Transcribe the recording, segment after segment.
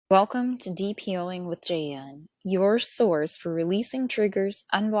Welcome to Deep Healing with JN, your source for releasing triggers,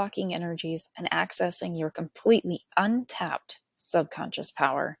 unblocking energies, and accessing your completely untapped subconscious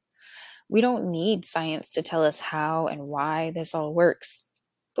power. We don't need science to tell us how and why this all works,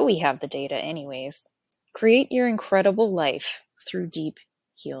 but we have the data anyways. Create your incredible life through deep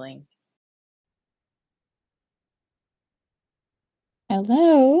healing.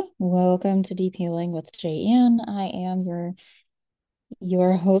 Hello, welcome to Deep Healing with JN. I am your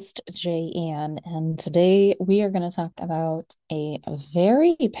host, JN, and today we are going to talk about a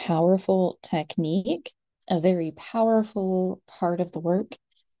very powerful technique, a very powerful part of the work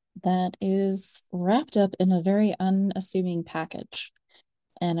that is wrapped up in a very unassuming package.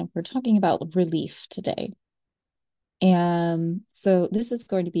 And we're talking about relief today. And so this is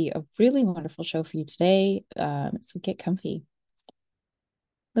going to be a really wonderful show for you today. So get comfy.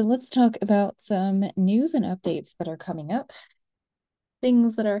 But let's talk about some news and updates that are coming up,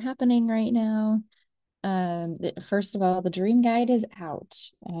 things that are happening right now. First of all, the dream guide is out.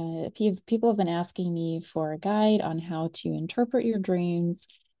 People have been asking me for a guide on how to interpret your dreams,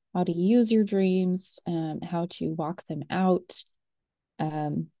 how to use your dreams, how to walk them out.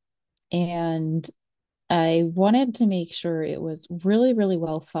 Um, and I wanted to make sure it was really, really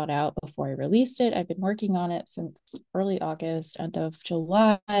well thought out before I released it. I've been working on it since early August, end of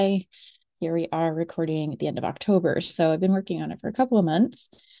July. Here we are recording at the end of October. So I've been working on it for a couple of months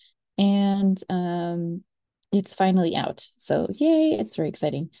and it's finally out. So yay, it's very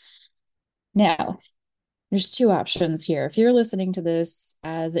exciting. Now, there's two options here. If you're listening to this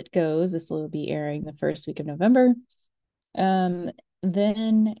as it goes, this will be airing the first week of November. Um,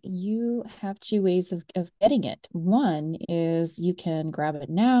 then you have two ways of getting it. One is you can grab it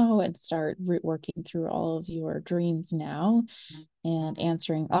now and start working through all of your dreams now and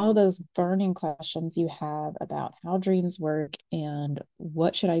answering all those burning questions you have about how dreams work and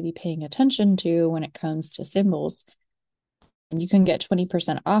what should I be paying attention to when it comes to symbols. And you can get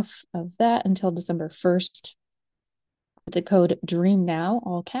 20% off of that until December 1st with the code Dream Now,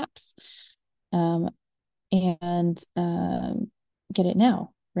 all caps. Um, and get it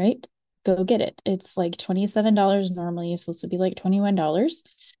now, right? Go get it. It's like $27 normally. It's supposed to be like $21.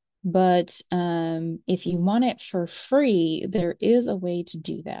 But if you want it for free, there is a way to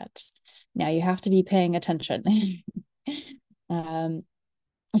do that. Now you have to be paying attention. um,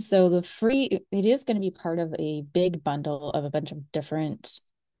 so the free, it is going to be part of a big bundle of a bunch of different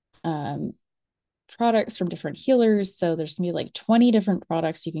um, products from different healers. So there's going to be like 20 different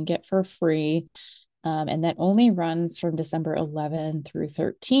products you can get for free. And that only runs from December 11th through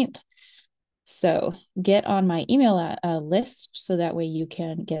 13th. So get on my email list so that way you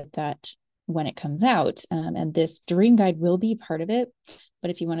can get that when it comes out. And this dream guide will be part of it.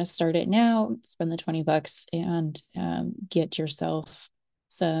 But if you want to start it now, spend the $20 and get yourself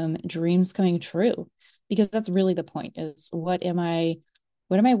some dreams coming true. Because that's really the point is what am I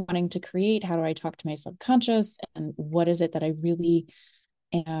wanting to create? How do I talk to my subconscious? And what is it that I really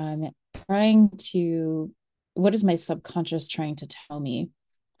am trying to, what is my subconscious trying to tell me?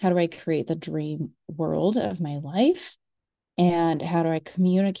 How do I create the dream world of my life? And how do I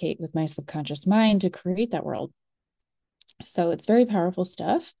communicate with my subconscious mind to create that world? So it's very powerful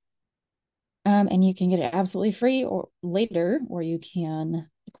stuff. And you can get it absolutely free or later, or you can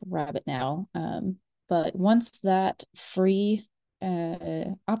grab it now. But once that free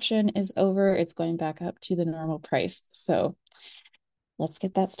option is over, it's going back up to the normal price. So let's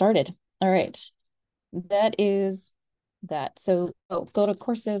get that started. All right. That is that. So go to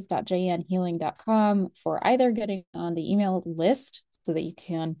courses.jnhealing.com for either getting on the email list so that you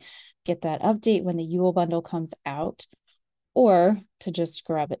can get that update when the Yule bundle comes out, or to just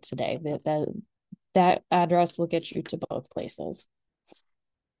grab it today. That address will get you to both places.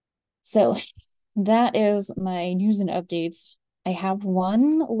 So that is my news and updates. I have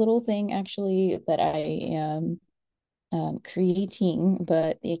one little thing actually that I am creating,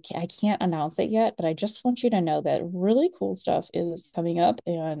 but I can't announce it yet. But I just want you to know that really cool stuff is coming up,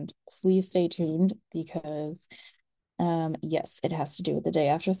 and please stay tuned because, yes, it has to do with the day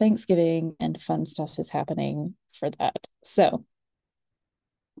after Thanksgiving, and fun stuff is happening for that. So,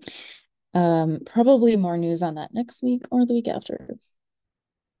 probably more news on that next week or the week after.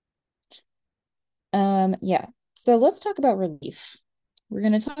 Yeah. So let's talk about relief. We're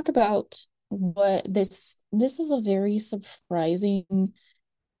going to talk about what this is a very surprising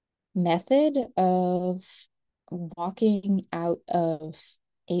method of walking out of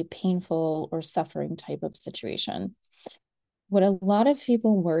a painful or suffering type of situation. What a lot of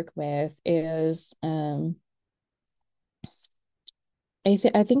people work with is I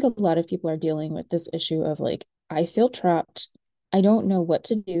think a lot of people are dealing with this issue of like, I feel trapped. I don't know what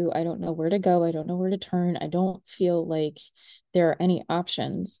to do. I don't know where to go. I don't know where to turn. I don't feel like there are any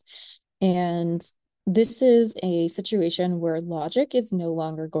options. And this is a situation where logic is no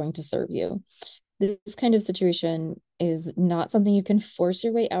longer going to serve you. This kind of situation is not something you can force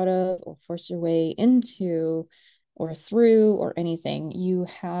your way out of or force your way into or through or anything. You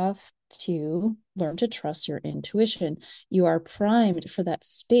have to learn to trust your intuition. You are primed for that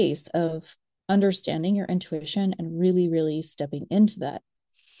space of understanding your intuition and really, really stepping into that.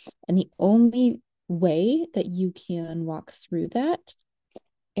 And the only way that you can walk through that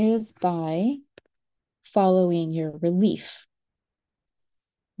is by following your relief.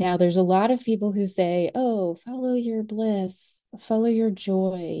 Now, there's a lot of people who say, oh, follow your bliss, follow your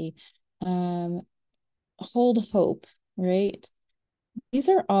joy, um, hold hope, right? These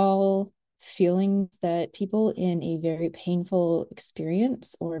are all feelings that people in a very painful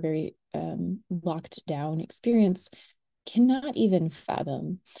experience or a very locked down experience cannot even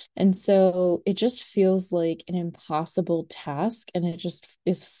fathom. And so it just feels like an impossible task. And it just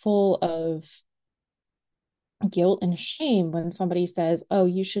is full of guilt and shame when somebody says, oh,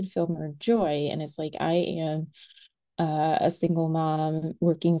 you should feel more joy. And it's like, I am a single mom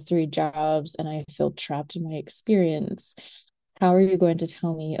working 3 jobs and I feel trapped in my experience. How are you going to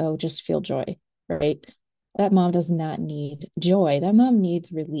tell me, oh, just feel joy, right? That mom does not need joy. That mom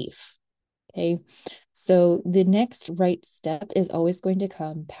needs relief. Okay. So the next right step is always going to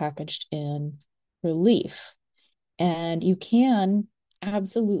come packaged in relief. And you can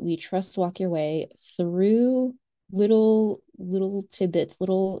absolutely trust walk your way through little tidbits,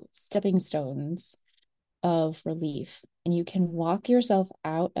 little stepping stones of relief. And you can walk yourself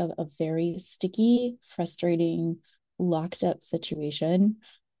out of a very sticky, frustrating, locked up situation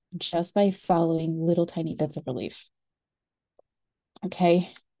just by following little tiny bits of relief. Okay.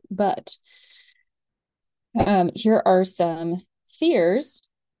 But here are some fears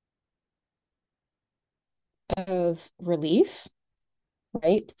of relief,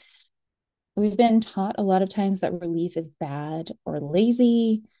 right? We've been taught a lot of times that relief is bad or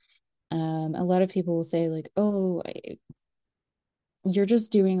lazy. A lot of people will say, like, oh, you're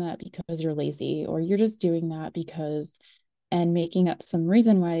just doing that because you're lazy, or you're just doing that because, and making up some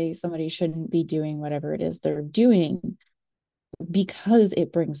reason why somebody shouldn't be doing whatever it is they're doing because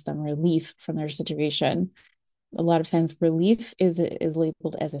it brings them relief from their situation. A lot of times relief is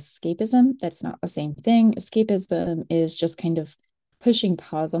labeled as escapism. That's not the same thing. Escapism is just kind of pushing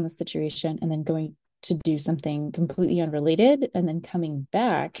pause on the situation and then going to do something completely unrelated and then coming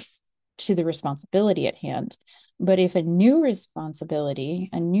back to the responsibility at hand. But if a new responsibility,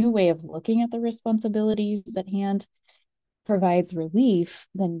 a new way of looking at the responsibilities at hand provides relief,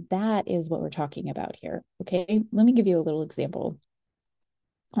 then that is what we're talking about here. Okay, let me give you a little example.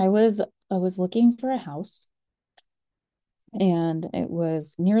 I was looking for a house and it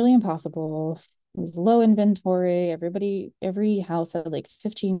was nearly impossible. It was low inventory. Every house had like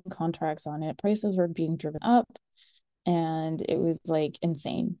 15 contracts on it. Prices were being driven up and it was like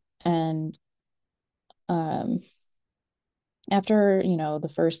insane. And um after,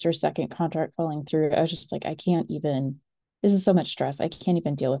 the first or second contract falling through, I was just like, I can't even, this is so much stress. I can't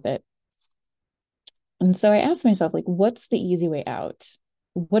even deal with it. And so I asked myself, like, what's the easy way out?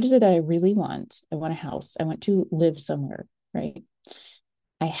 What is it that I really want? I want a house. I want to live somewhere, right?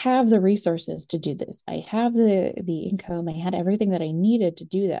 I have the resources to do this. I have the income. I had everything that I needed to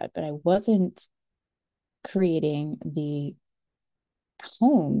do that, but I wasn't creating the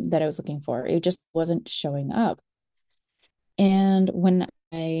home that I was looking for. It just wasn't showing up. And when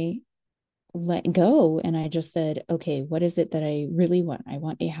I let go and I just said, okay, what is it that I really want? I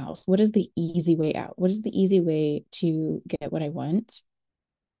want a house. What is the easy way out? What is the easy way to get what I want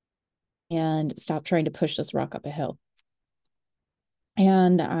and stop trying to push this rock up a hill?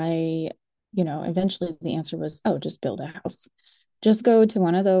 And eventually the answer was, oh, just build a house. Just go to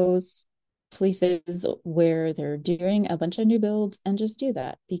one of those places where they're doing a bunch of new builds and just do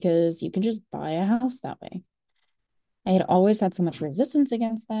that because you can just buy a house that way. I had always had so much resistance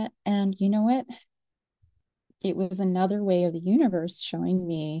against that. And you know what? It was another way of the universe showing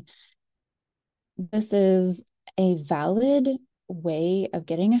me this is a valid way of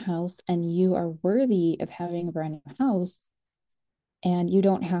getting a house, and you are worthy of having a brand new house. And you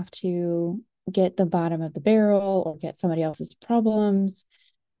don't have to get the bottom of the barrel or get somebody else's problems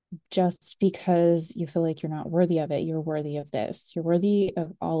just because you feel like you're not worthy of it. You're worthy of this. You're worthy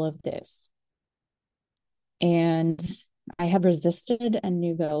of all of this. And I have resisted a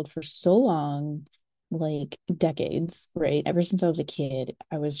new build for so long, like decades, right? Ever since I was a kid,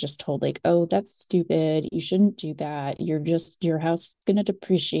 I was just told, like, oh, that's stupid. You shouldn't do that. Your house is going to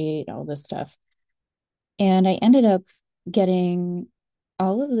depreciate, all this stuff. And I ended up getting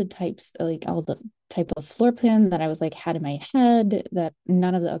all of the types, like all the type of floor plan that I was like had in my head that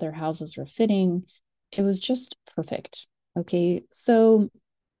none of the other houses were fitting. It was just perfect. Okay. So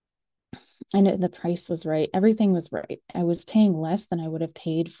I know the price was right. Everything was right. I was paying less than I would have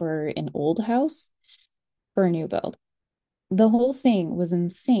paid for an old house for a new build. The whole thing was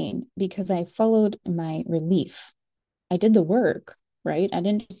insane because I followed my relief. I did the work, right? I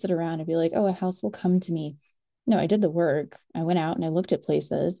didn't just sit around and be like, oh, a house will come to me. No, I did the work. I went out and I looked at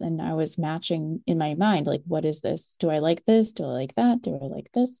places and I was matching in my mind, like, what is this? Do I like this? Do I like that? Do I like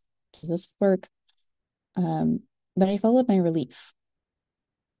this? Does this work? But I followed my relief.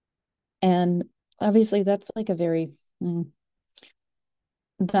 And obviously, that's like a very,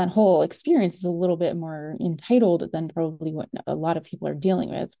 that whole experience is a little bit more entitled than probably what a lot of people are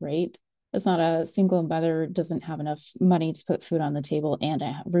dealing with, right? It's not a single mother doesn't have enough money to put food on the table and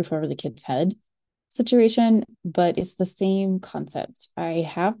a roof over the kid's head situation, but it's the same concept. I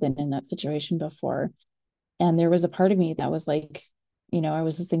have been in that situation before. And there was a part of me that was like, I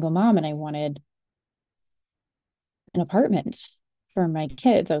was a single mom and I wanted an apartment for my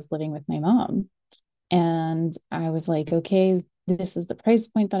kids. I was living with my mom. And I was like, okay, this is the price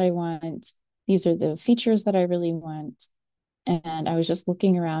point that I want. These are the features that I really want. And I was just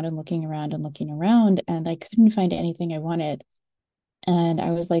looking around and looking around and looking around, and I couldn't find anything I wanted. And I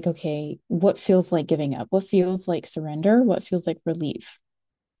was like, okay, what feels like giving up? What feels like surrender? What feels like relief?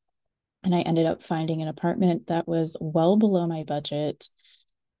 And I ended up finding an apartment that was well below my budget,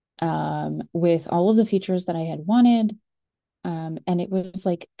 with all of the features that I had wanted. And it was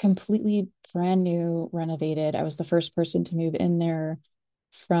like completely brand new, renovated. I was the first person to move in there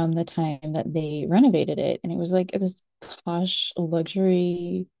from the time that they renovated it. And it was like this posh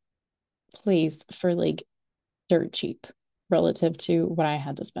luxury place for like dirt cheap relative to what I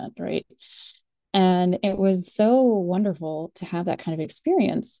had to spend, right? And it was so wonderful to have that kind of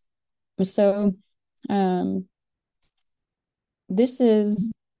experience. So um this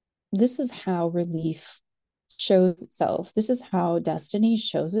is this is how relief shows itself. This is how destiny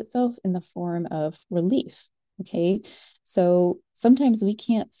shows itself in the form of relief. Okay. So sometimes we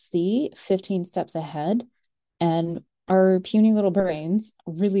can't see 15 steps ahead, and our puny little brains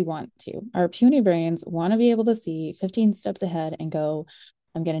really want to. Our puny brains want to be able to see 15 steps ahead and go,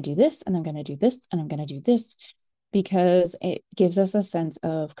 I'm going to do this, and I'm going to do this, and I'm going to do this, because it gives us a sense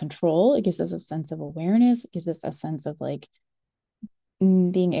of control. It gives us a sense of awareness. It gives us a sense of like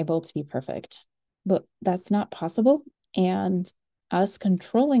being able to be perfect. But that's not possible. And us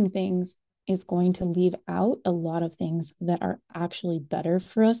controlling things is going to leave out a lot of things that are actually better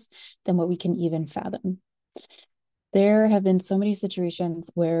for us than what we can even fathom. There have been so many situations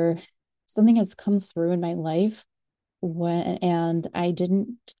where something has come through in my life and I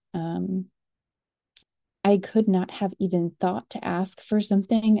could not have even thought to ask for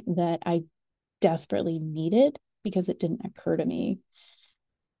something that I desperately needed because it didn't occur to me.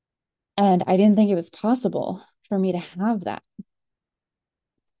 And I didn't think it was possible for me to have that.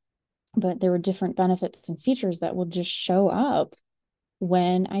 But there were different benefits and features that will just show up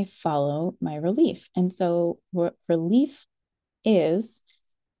when I follow my relief. And so what relief is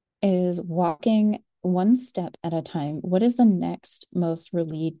walking one step at a time. What is the next most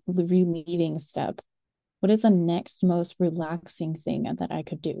relieving step? What is the next most relaxing thing that I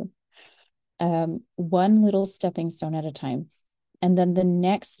could do? One little stepping stone at a time. And then the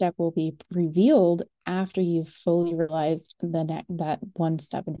next step will be revealed after you've fully realized that one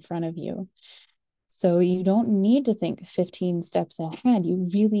step in front of you. So you don't need to think 15 steps ahead. You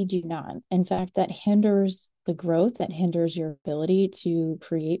really do not. In fact, that hinders the growth, that hinders your ability to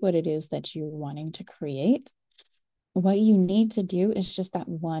create what it is that you're wanting to create. What you need to do is just that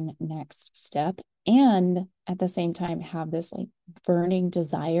one next step. And at the same time, have this like burning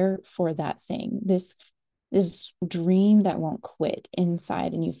desire for that thing, this dream that won't quit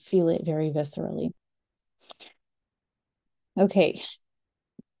inside, and you feel it very viscerally. Okay.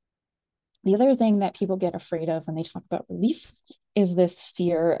 The other thing that people get afraid of when they talk about relief is this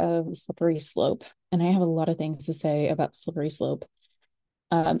fear of the slippery slope. And I have a lot of things to say about slippery slope.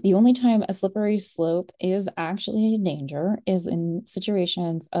 The only time a slippery slope is actually in danger is in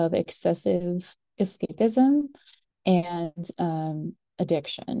situations of excessive escapism and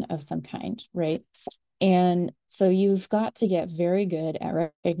addiction of some kind, right? And so you've got to get very good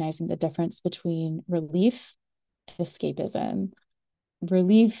at recognizing the difference between relief and escapism.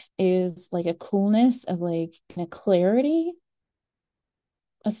 Relief is like a coolness of like a clarity.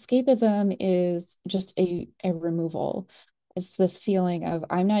 Escapism is just a removal. It's this feeling of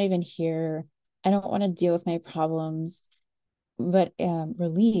I'm not even here. I don't want to deal with my problems. But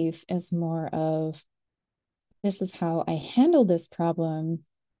relief is more of this is how I handle this problem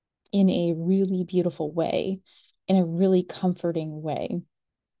in a really beautiful way, in a really comforting way.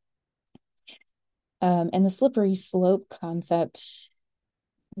 And the slippery slope concept,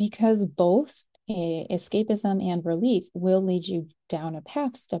 because both escapism and relief will lead you down a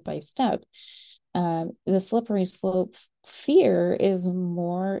path step by step. The slippery slope fear is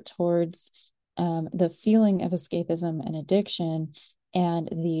more towards the feeling of escapism and addiction, and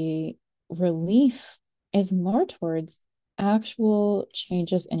the relief is more towards actual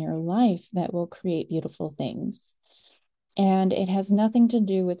changes in your life that will create beautiful things. And it has nothing to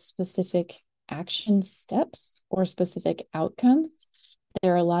do with specific action steps or specific outcomes.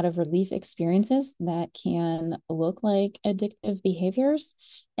 There are a lot of relief experiences that can look like addictive behaviors,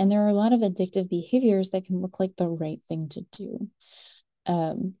 and there are a lot of addictive behaviors that can look like the right thing to do.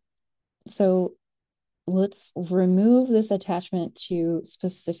 Um, so let's remove this attachment to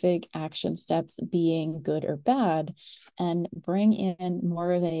specific action steps being good or bad and bring in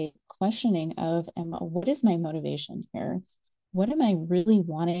more of a questioning of what is my motivation here? What am I really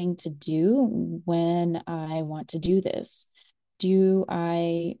wanting to do when I want to do this? Do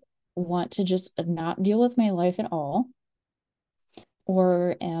I want to just not deal with my life at all?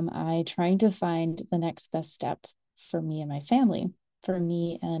 Or am I trying to find the next best step for me and my family, for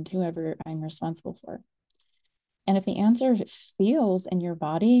me and whoever I'm responsible for? And if the answer feels in your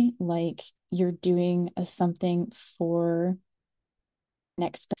body like you're doing something for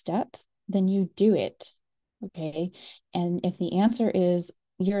next step, then you do it. Okay. And if the answer is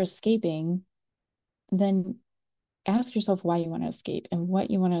you're escaping, then ask yourself why you want to escape and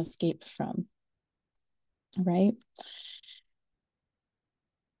what you want to escape from. Right.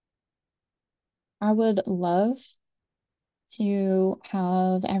 I would love to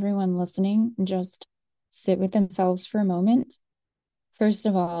have everyone listening just sit with themselves for a moment, first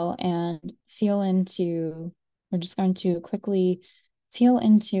of all, and feel into, we're just going to quickly feel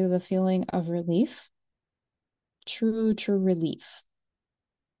into the feeling of relief, true relief,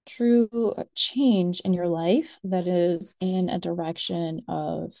 true change in your life that is in a direction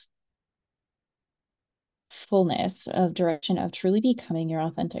of fullness, of direction of truly becoming your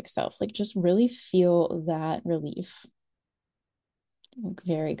authentic self. Like just really feel that relief.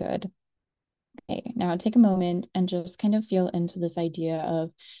 Very good. Okay, now take a moment and just kind of feel into this idea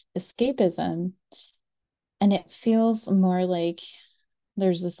of escapism. And it feels more like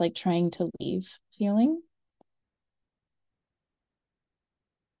there's this like trying to leave feeling.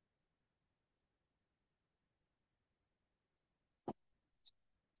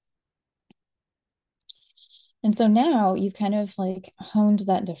 And so now you've kind of like honed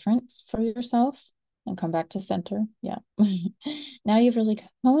that difference for yourself and come back to center. Yeah. Now you've really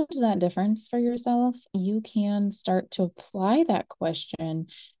honed that difference for yourself. You can start to apply that question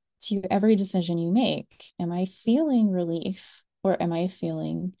to every decision you make. Am I feeling relief or am I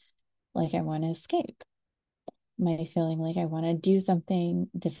feeling like I want to escape? Am I feeling like I want to do something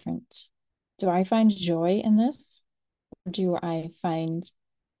different? Do I find joy in this? Or do I find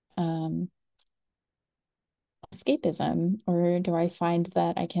um, escapism, or do I find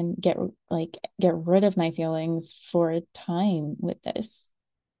that I can get rid of my feelings for a time with this?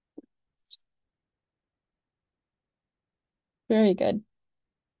 Very good.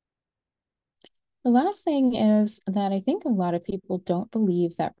 The last thing is that I think a lot of people don't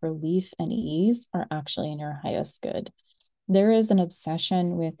believe that relief and ease are actually in your highest good. There is an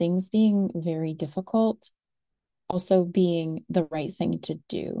obsession with things being very difficult, also being the right thing to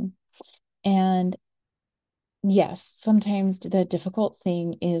do. And yes, sometimes the difficult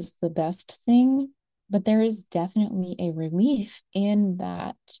thing is the best thing, but there is definitely a relief in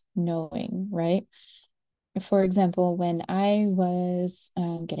that knowing, right? For example, when I was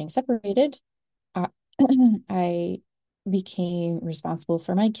getting separated, I, I became responsible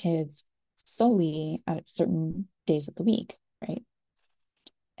for my kids solely at certain days of the week, right?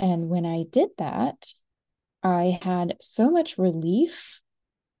 And when I did that, I had so much relief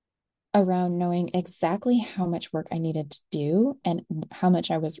around knowing exactly how much work I needed to do and how much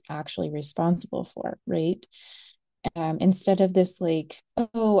I was actually responsible for, right? Instead of this like,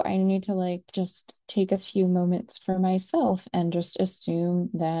 oh, I need to like just take a few moments for myself and just assume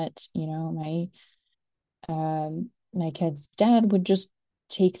that, my kid's dad would just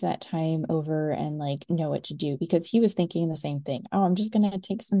take that time over and like know what to do because he was thinking the same thing. Oh, I'm just gonna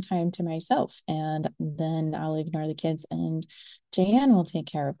take some time to myself and then I'll ignore the kids and Jayanne will take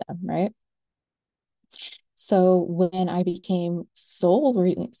care of them, right? So when I became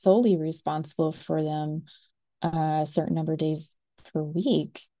solely responsible for them a certain number of days per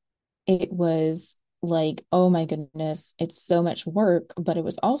week, it was like, oh my goodness, it's so much work, but it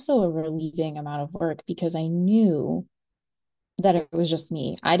was also a relieving amount of work because I knew that it was just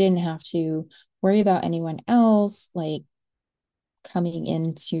me. I didn't have to worry about anyone else like coming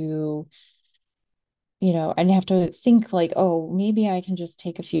into, I didn't have to think like, oh, maybe I can just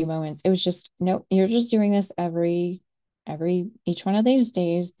take a few moments. It was just, nope, you're just doing this each one of these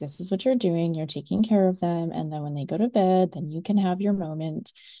days. This is what you're doing. You're taking care of them. And then when they go to bed, then you can have your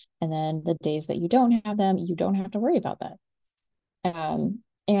moment. And then the days that you don't have them, you don't have to worry about that.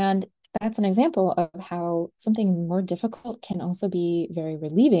 And that's an example of how something more difficult can also be very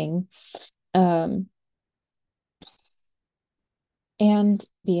relieving, um, and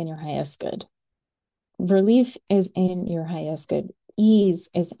be in your highest good. Relief is in your highest good. Ease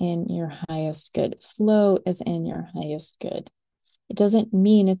is in your highest good. Flow is in your highest good. It doesn't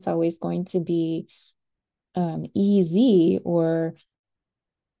mean it's always going to be easy or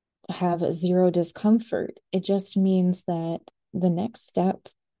have zero discomfort. It just means that the next step,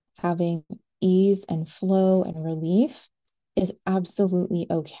 having ease and flow and relief, is absolutely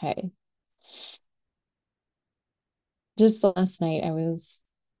okay. Just last night, I was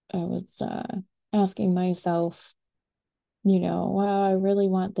asking myself, wow, I really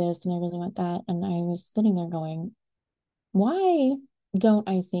want this and I really want that. And I was sitting there going, why don't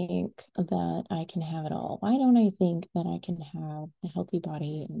I think that I can have it all? Why don't I think that I can have a healthy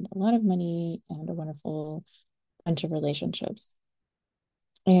body and a lot of money and a wonderful bunch of relationships?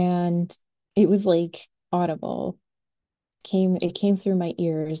 And it was like audible. It came through my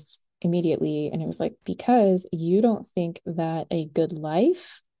ears immediately. And it was like, because you don't think that a good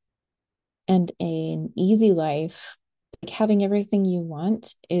life and an easy life, like having everything you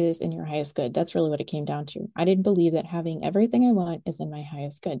want, is in your highest good. That's really what it came down to. I didn't believe that having everything I want is in my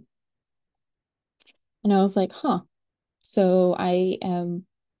highest good. And I was like, huh. So I am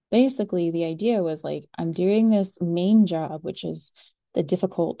basically, the idea was like, I'm doing this main job, which is the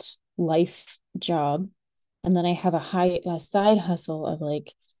difficult life job. And then I have a side hustle of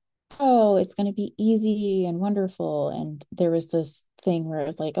like, oh, it's going to be easy and wonderful. And there was this thing where it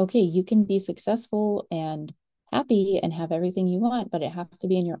was like, okay, you can be successful and happy and have everything you want, but it has to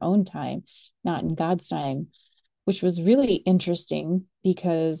be in your own time, not in God's time, which was really interesting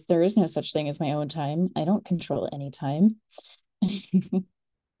because there is no such thing as my own time. I don't control any time.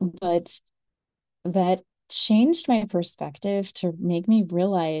 But that changed my perspective to make me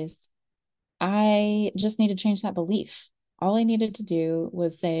realize I just need to change that belief. All I needed to do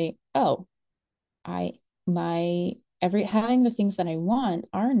was say, oh, I my every having the things that I want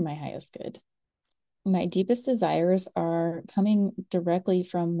are in my highest good. My deepest desires are coming directly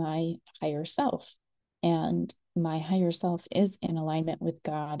from my higher self. And my higher self is in alignment with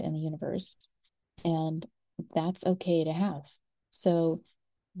God and the universe. And that's okay to have. So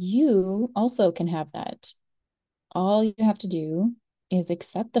you also can have that. All you have to do is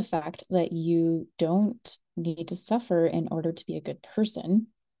accept the fact that you don't need to suffer in order to be a good person.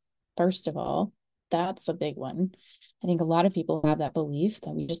 First of all, that's a big one. I think a lot of people have that belief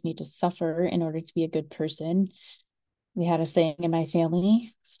that we just need to suffer in order to be a good person. We had a saying in my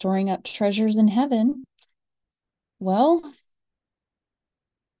family, storing up treasures in heaven. Well,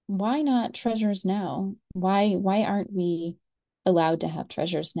 why not treasures now? Why aren't we allowed to have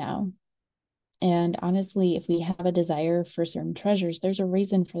treasures now? And honestly, if we have a desire for certain treasures, there's a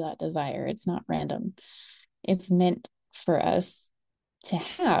reason for that desire. It's not random. It's meant for us to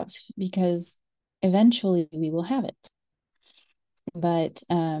have because eventually we will have it. But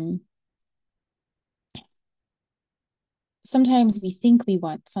sometimes we think we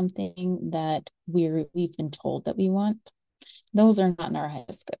want something that we've been told that we want. Those are not in our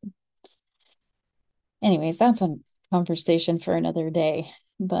highest good. Anyways, that's a conversation for another day.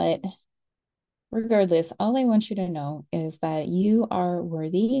 But regardless, all I want you to know is that you are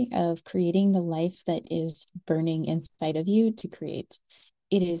worthy of creating the life that is burning inside of you to create.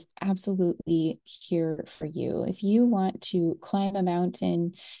 It is absolutely here for you. If you want to climb a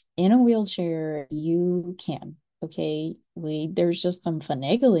mountain in a wheelchair, you can. Okay. There's just some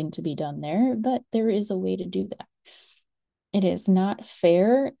finagling to be done there, but there is a way to do that. It is not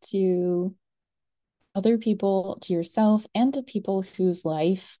fair to other people, to yourself, and to people whose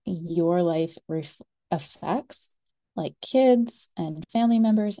life your life affects, like kids and family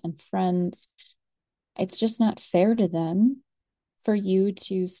members and friends. It's just not fair to them for you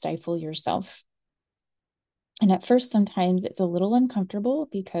to stifle yourself. And at first, sometimes it's a little uncomfortable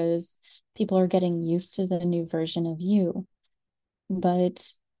because people are getting used to the new version of you.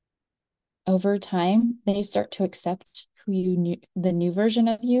 But over time, they start to accept who you knew, the new version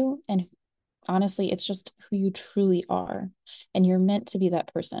of you, and honestly, it's just who you truly are. And you're meant to be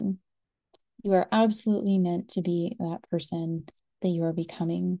that person. You are absolutely meant to be that person that you are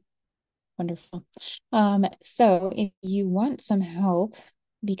becoming. Wonderful. So if you want some help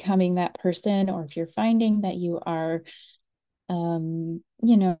becoming that person, or if you're finding that you are,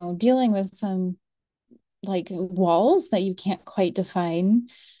 dealing with some like walls that you can't quite define,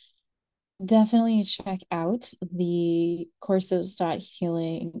 definitely check out the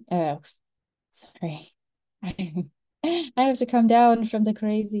courses.healing. Oh, sorry. I have to come down from the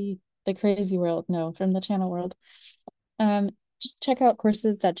crazy world. No, from the channel world. Um, just check out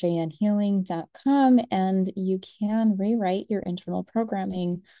courses.jnhealing.com and you can rewrite your internal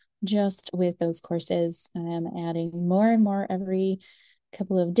programming just with those courses. I'm adding more and more every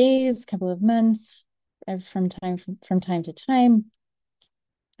couple of days, couple of months, from time to time.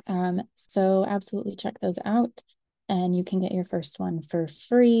 So absolutely check those out. And you can get your first one for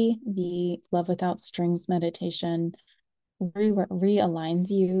free. The Love Without Strings meditation realigns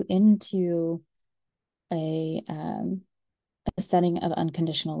you into a setting of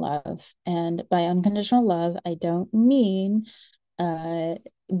unconditional love. And by unconditional love, I don't mean the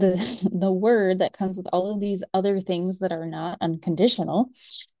word that comes with all of these other things that are not unconditional.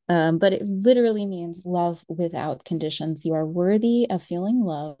 But it literally means love without conditions. You are worthy of feeling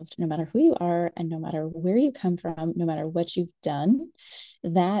loved no matter who you are and no matter where you come from, no matter what you've done.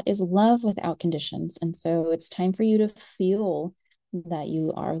 That is love without conditions. And so it's time for you to feel that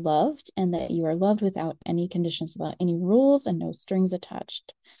you are loved and that you are loved without any conditions, without any rules and no strings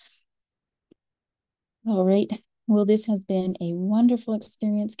attached. All right. Well, this has been a wonderful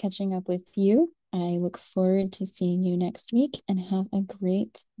experience catching up with you. I look forward to seeing you next week and have a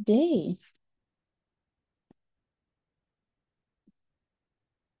great day.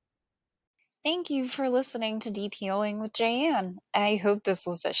 Thank you for listening to Deep Healing with Jayanne. I hope this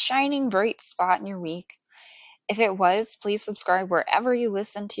was a shining bright spot in your week. If it was, please subscribe wherever you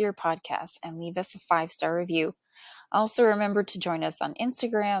listen to your podcast and leave us a 5-star review. Also, remember to join us on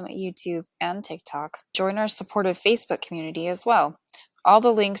Instagram, YouTube, and TikTok. Join our supportive Facebook community as well. All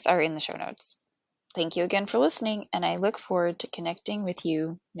the links are in the show notes. Thank you again for listening, and I look forward to connecting with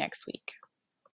you next week.